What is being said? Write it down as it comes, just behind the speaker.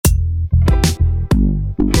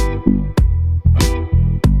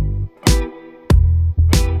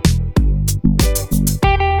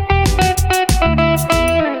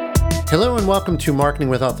welcome to Marketing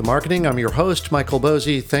Without the Marketing. I'm your host, Michael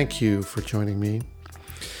Bosey. Thank you for joining me.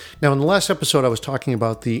 Now, in the last episode, I was talking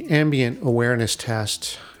about the ambient awareness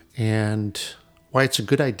test and why it's a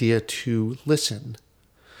good idea to listen.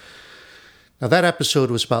 Now, that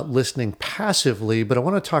episode was about listening passively, but I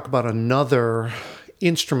want to talk about another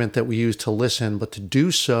instrument that we use to listen, but to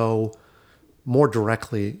do so more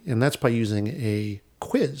directly, and that's by using a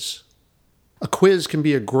quiz. A quiz can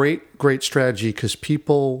be a great strategy because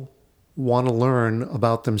people want to learn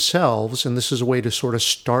about themselves, and this is a way to sort of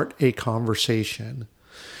start a conversation.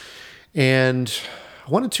 And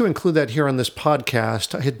I wanted to include that here on this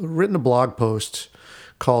podcast. I had written a blog post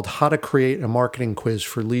called How to Create a Marketing Quiz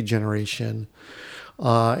for Lead Generation.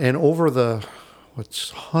 And over the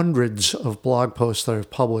hundreds of blog posts that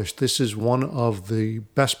I've published, this is one of the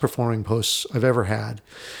best performing posts I've ever had.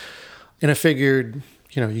 And I figured,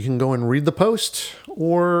 you can go and read the post,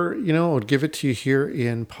 or, I'll give it to you here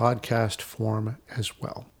in podcast form as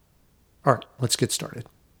well. All right, let's get started.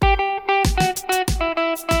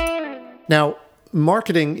 Now,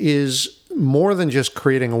 marketing is more than just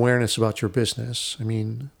creating awareness about your business. I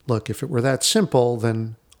mean, look, if it were that simple,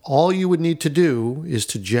 then all you would need to do is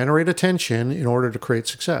to generate attention in order to create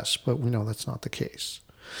success. But we know that's not the case.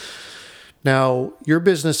 Now, your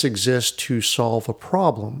business exists to solve a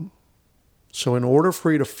problem. So in order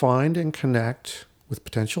for you to find and connect with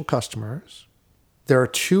potential customers, there are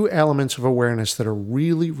two elements of awareness that are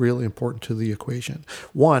really, really important to the equation.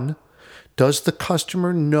 One, does the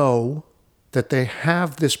customer know that they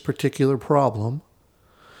have this particular problem?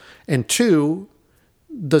 And two,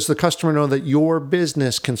 does the customer know that your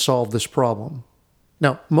business can solve this problem?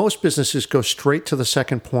 Now, most businesses go straight to the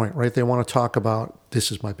second point, right? They want to talk about,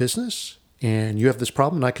 this is my business, and you have this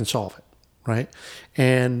problem, and I can solve it, right?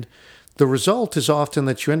 And the result is often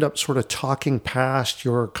that you end up sort of talking past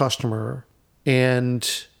your customer,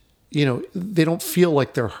 and, they don't feel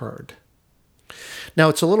like they're heard. Now,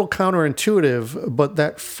 it's a little counterintuitive, but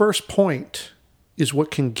that first point is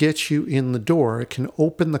what can get you in the door. It can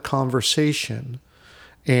open the conversation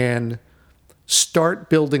and start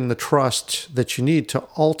building the trust that you need to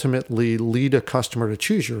ultimately lead a customer to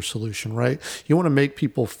choose your solution, right? You want to make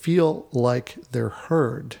people feel like they're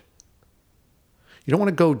heard. You don't want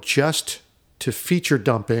to go just to feature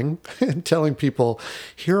dumping and telling people,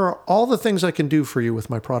 here are all the things I can do for you with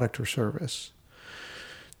my product or service.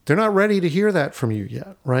 They're not ready to hear that from you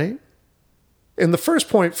yet, right? And the first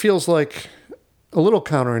point feels like a little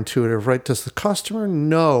counterintuitive, right? Does the customer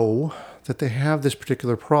know that they have this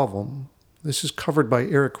particular problem? This is covered by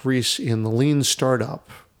Eric Ries in The Lean Startup.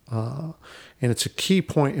 And it's a key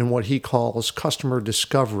point in what he calls customer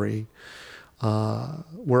discovery,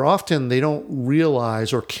 where often they don't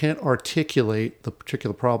realize or can't articulate the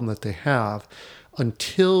particular problem that they have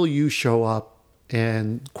until you show up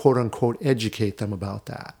and quote unquote educate them about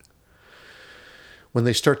that. When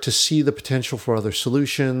they start to see the potential for other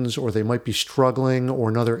solutions, or they might be struggling, or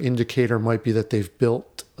another indicator might be that they've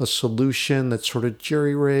built a solution that's sort of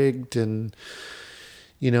jerry-rigged and,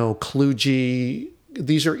 kludgy.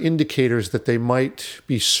 These are indicators that they might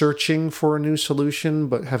be searching for a new solution,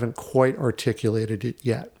 but haven't quite articulated it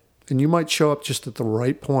yet. And you might show up just at the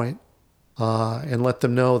right point and let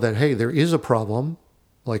them know that, hey, there is a problem.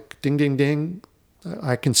 Like, ding, ding, ding.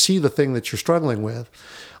 I can see the thing that you're struggling with.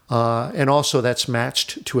 And also that's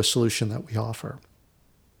matched to a solution that we offer.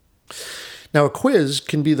 Now, a quiz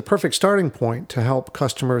can be the perfect starting point to help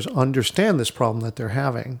customers understand this problem that they're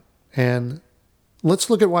having. And let's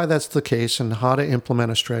look at why that's the case and how to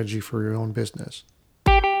implement a strategy for your own business.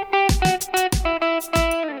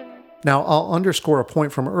 Now, I'll underscore a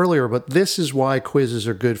point from earlier, but this is why quizzes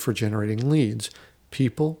are good for generating leads.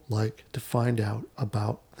 People like to find out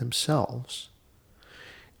about themselves.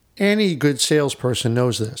 Any good salesperson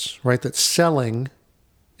knows this, right? That selling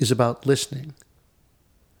is about listening.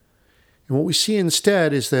 And what we see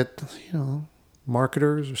instead is that,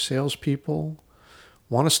 marketers or salespeople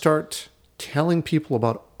want to start telling people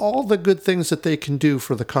about all the good things that they can do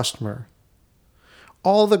for the customer,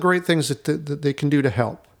 all the great things that they can do to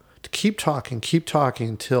help, to keep talking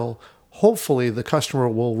until hopefully the customer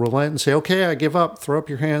will relent and say, okay, I give up, throw up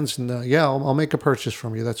your hands, and I'll make a purchase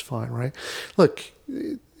from you. That's fine, right? Look,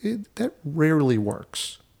 that rarely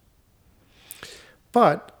works.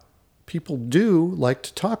 But people do like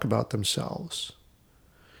to talk about themselves.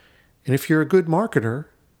 And if you're a good marketer,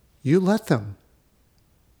 you let them.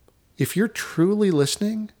 If you're truly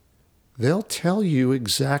listening, they'll tell you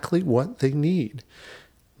exactly what they need.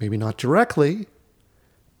 Maybe not directly,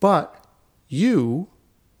 but you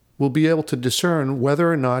will be able to discern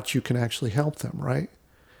whether or not you can actually help them, right?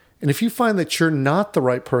 And if you find that you're not the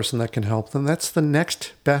right person that can help them, that's the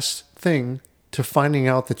next best thing to finding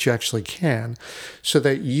out that you actually can, so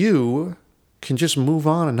that you can just move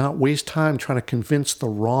on and not waste time trying to convince the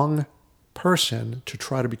wrong person to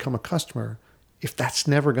try to become a customer if that's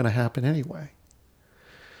never going to happen anyway.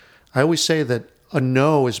 I always say that a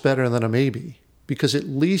no is better than a maybe, because at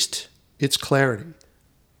least it's clarity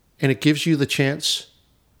and it gives you the chance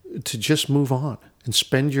to just move on and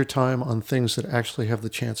spend your time on things that actually have the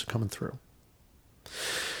chance of coming through.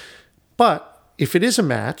 But if it is a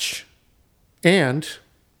match, and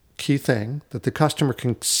key thing, that the customer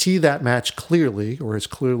can see that match clearly, or as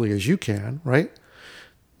clearly as you can, right?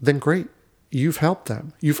 Then great. You've helped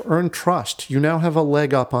them. You've earned trust. You now have a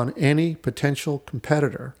leg up on any potential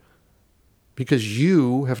competitor because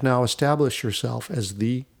you have now established yourself as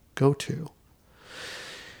the go-to.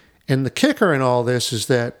 And the kicker in all this is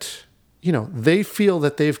that, they feel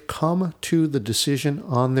that they've come to the decision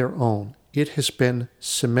on their own. It has been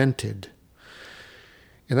cemented.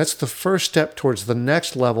 And that's the first step towards the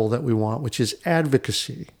next level that we want, which is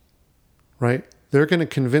advocacy, right? They're going to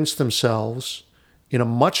convince themselves in a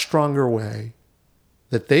much stronger way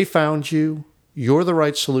that they found you, you're the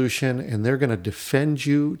right solution, and they're going to defend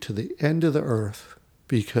you to the end of the earth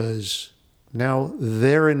because now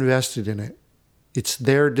they're invested in it. It's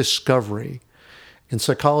their discovery. And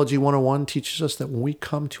Psychology 101 teaches us that when we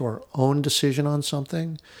come to our own decision on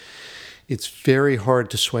something, it's very hard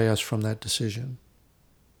to sway us from that decision.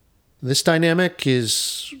 This dynamic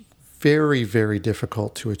is very, very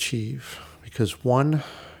difficult to achieve because 1,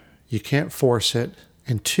 you can't force it,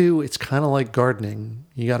 and 2, it's kind of like gardening.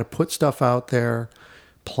 You got to put stuff out there,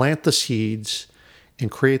 plant the seeds, and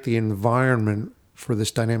create the environment for this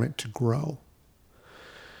dynamic to grow.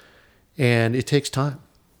 And it takes time.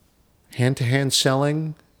 Hand-to-hand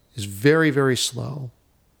selling is very, very slow.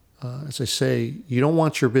 As I say, you don't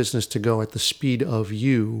want your business to go at the speed of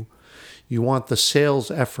you. You want the sales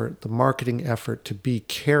effort, the marketing effort to be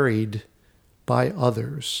carried by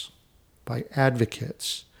others, by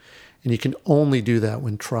advocates. And you can only do that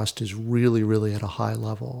when trust is really, really at a high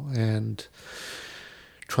level. And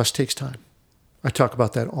trust takes time. I talk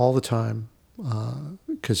about that all the time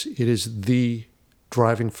because it is the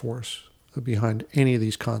driving force behind any of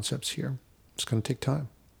these concepts here. It's going to take time.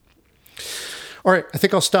 All right, I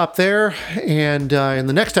think I'll stop there. And in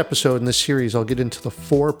the next episode in this series, I'll get into the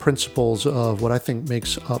 4 principles of what I think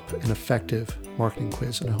makes up an effective marketing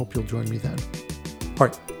quiz. And I hope you'll join me then. All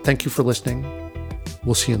right, thank you for listening.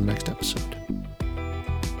 We'll see you in the next episode.